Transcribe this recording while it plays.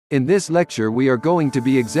In this lecture we are going to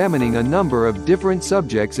be examining a number of different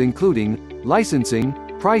subjects including licensing,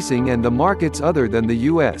 pricing and the markets other than the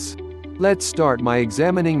US. Let's start by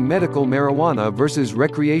examining medical marijuana versus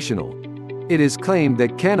recreational. It is claimed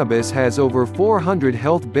that cannabis has over 400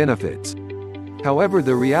 health benefits. However,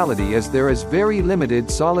 the reality is there is very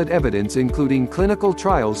limited solid evidence including clinical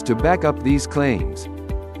trials to back up these claims.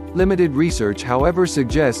 Limited research however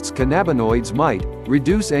suggests cannabinoids might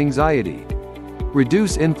reduce anxiety,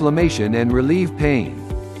 reduce inflammation and relieve pain,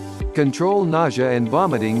 control nausea and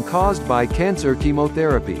vomiting caused by cancer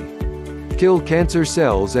chemotherapy, kill cancer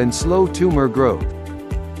cells and slow tumor growth,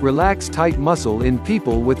 relax tight muscle in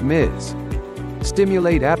people with MS,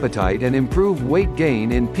 stimulate appetite and improve weight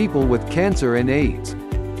gain in people with cancer and AIDS.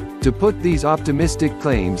 To put these optimistic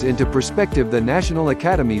claims into perspective, the National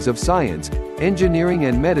Academies of Science, Engineering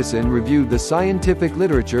and Medicine reviewed the scientific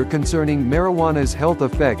literature concerning marijuana's health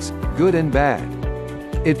effects, good and bad.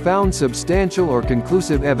 It found substantial or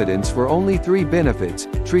conclusive evidence for only 3 benefits: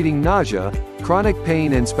 treating nausea, chronic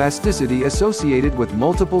pain and spasticity associated with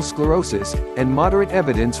multiple sclerosis, and moderate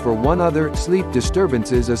evidence for 1 other, sleep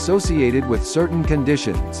disturbances associated with certain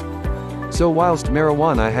conditions. So whilst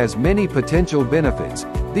marijuana has many potential benefits,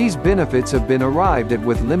 these benefits have been arrived at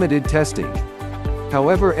with limited testing.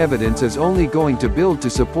 However, evidence is only going to build to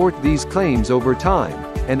support these claims over time,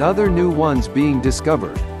 and other new ones being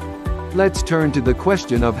discovered. Let's turn to the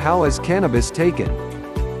question of how is cannabis taken.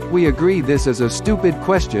 We agree this is a stupid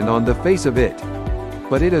question on the face of it.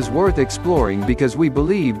 But it is worth exploring because we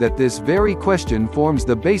believe that this very question forms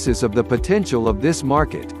the basis of the potential of this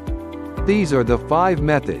market. These are the 5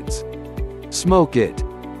 methods. Smoke it.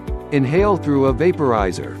 Inhale through a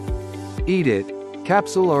vaporizer. Eat it,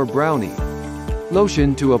 capsule or brownie.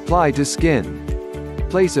 Lotion to apply to skin.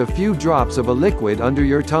 Place a few drops of a liquid under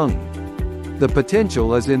your tongue. The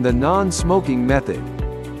potential is in the non-smoking method,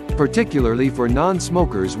 particularly for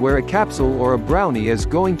non-smokers where a capsule or a brownie is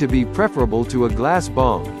going to be preferable to a glass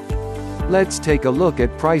bong. Let's take a look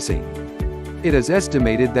at pricing. It is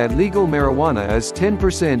estimated that legal marijuana is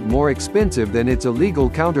 10% more expensive than its illegal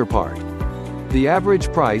counterpart. The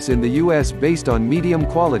average price in the US based on medium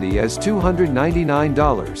quality is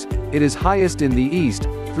 $299. It is highest in the East,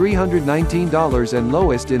 $319 and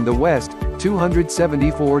lowest in the West,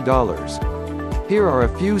 $274. Here are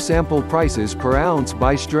a few sample prices per ounce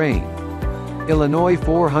by strain. Illinois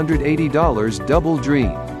 $480 Double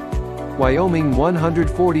Dream. Wyoming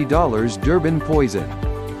 $140 Durban Poison.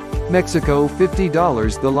 Mexico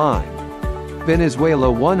 $50 The Lime. Venezuela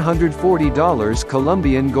 $140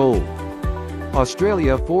 Colombian Gold.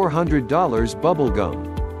 Australia $400 Bubblegum.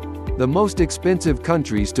 The most expensive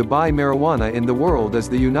countries to buy marijuana in the world is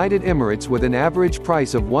the United Emirates with an average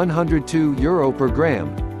price of €102 per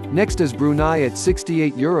gram. Next is Brunei at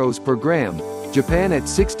 €68 per gram, Japan at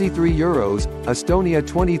 €63, Estonia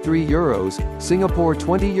 €23, Singapore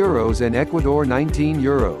 €20 and Ecuador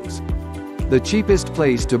 €19. The cheapest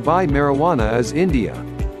place to buy marijuana is India.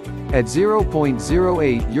 At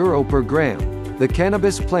 €0.08 per gram. The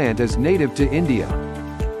cannabis plant is native to India.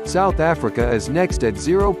 South Africa is next at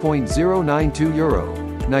 €0.092,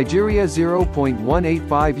 Nigeria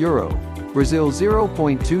 €0.185, Brazil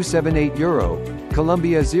 €0.278,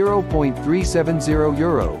 Colombia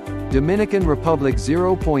 €0.370, Dominican Republic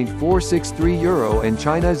 €0.463 and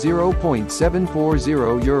China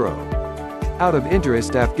 €0.740. Out of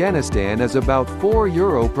interest, Afghanistan is about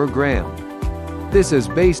 €4 per gram. This is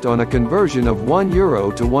based on a conversion of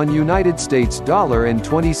 €1 to $1 United States dollar and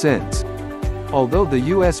 20 cents. Although the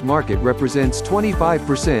US market represents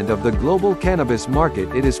 25% of the global cannabis market,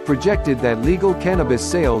 it is projected that legal cannabis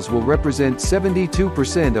sales will represent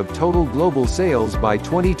 72% of total global sales by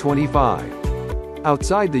 2025.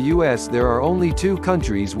 Outside the US, there are only 2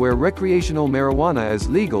 countries where recreational marijuana is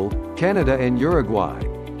legal, Canada and Uruguay.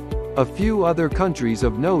 A few other countries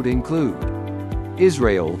of note include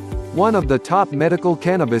Israel, one of the top medical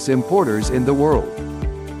cannabis importers in the world.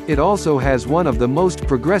 It also has one of the most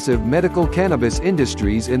progressive medical cannabis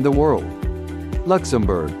industries in the world.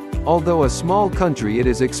 Luxembourg, although a small country, it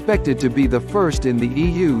is expected to be the first in the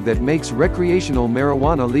EU that makes recreational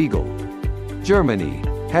marijuana legal. Germany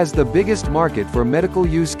has the biggest market for medical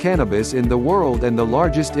use cannabis in the world and the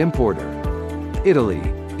largest importer. Italy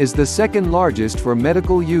is the second largest for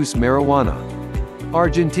medical use marijuana.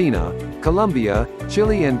 Argentina, Colombia,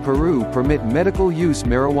 Chile and Peru permit medical use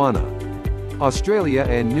marijuana. Australia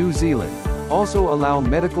and New Zealand also allow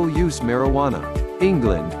medical use marijuana.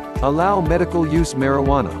 England allow medical use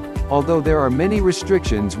marijuana, although there are many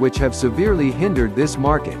restrictions which have severely hindered this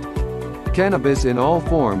market. Cannabis in all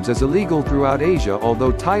forms is illegal throughout Asia,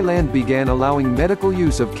 although Thailand began allowing medical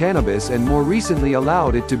use of cannabis and more recently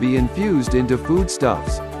allowed it to be infused into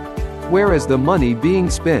foodstuffs. Where is the money being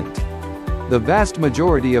spent? The vast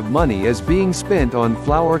majority of money is being spent on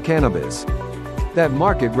flower cannabis. That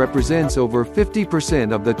market represents over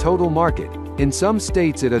 50% of the total market. In some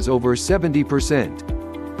states it is over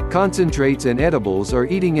 70%. Concentrates and edibles are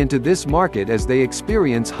eating into this market as they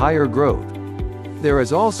experience higher growth. There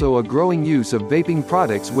is also a growing use of vaping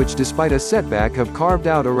products which, despite a setback, have carved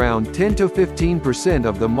out around 10 to 15%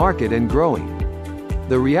 of the market and growing.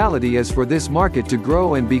 The reality is, for this market to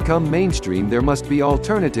grow and become mainstream, there must be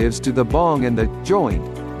alternatives to the bong and the joint,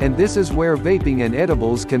 and this is where vaping and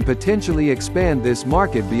edibles can potentially expand this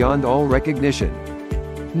market beyond all recognition.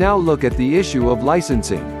 Now look at the issue of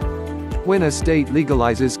licensing. When a state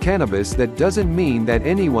legalizes cannabis, that doesn't mean that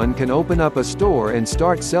anyone can open up a store and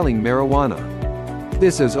start selling marijuana.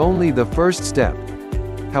 This is only the first step.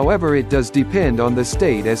 However, it does depend on the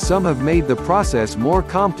state, as some have made the process more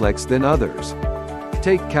complex than others.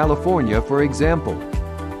 Take California for example.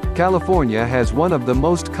 California has one of the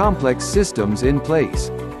most complex systems in place.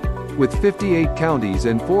 With 58 counties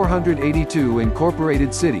and 482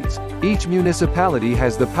 incorporated cities, each municipality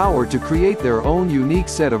has the power to create their own unique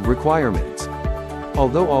set of requirements.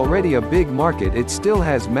 Although already a big market, it still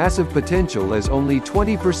has massive potential, as only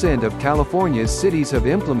 20% of California's cities have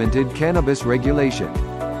implemented cannabis regulation.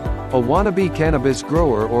 A wannabe cannabis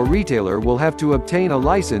grower or retailer will have to obtain a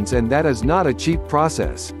license, and that is not a cheap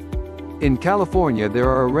process. In California, there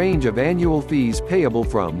are a range of annual fees payable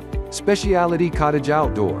from specialty cottage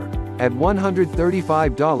outdoor at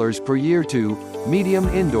 $135 per year to medium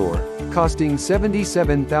indoor, costing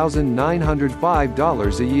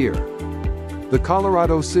 $77,905 a year. The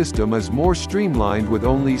Colorado system is more streamlined with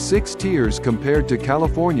only 6 tiers compared to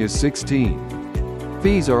California's 16.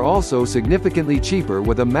 Fees are also significantly cheaper,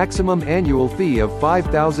 with a maximum annual fee of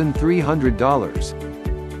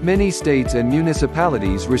 $5,300. Many states and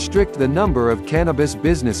municipalities restrict the number of cannabis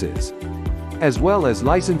businesses. As well as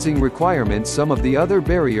licensing requirements, some of the other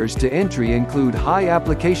barriers to entry include high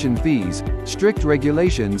application fees, strict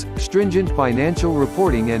regulations, stringent financial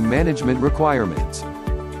reporting, and management requirements.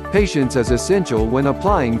 Patience is essential when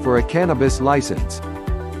applying for a cannabis license.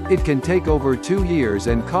 It can take over 2 years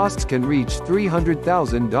and costs can reach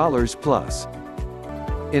 $300,000 plus.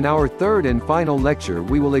 In our third and final lecture,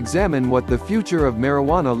 we will examine what the future of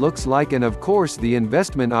marijuana looks like and, of course, the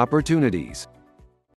investment opportunities.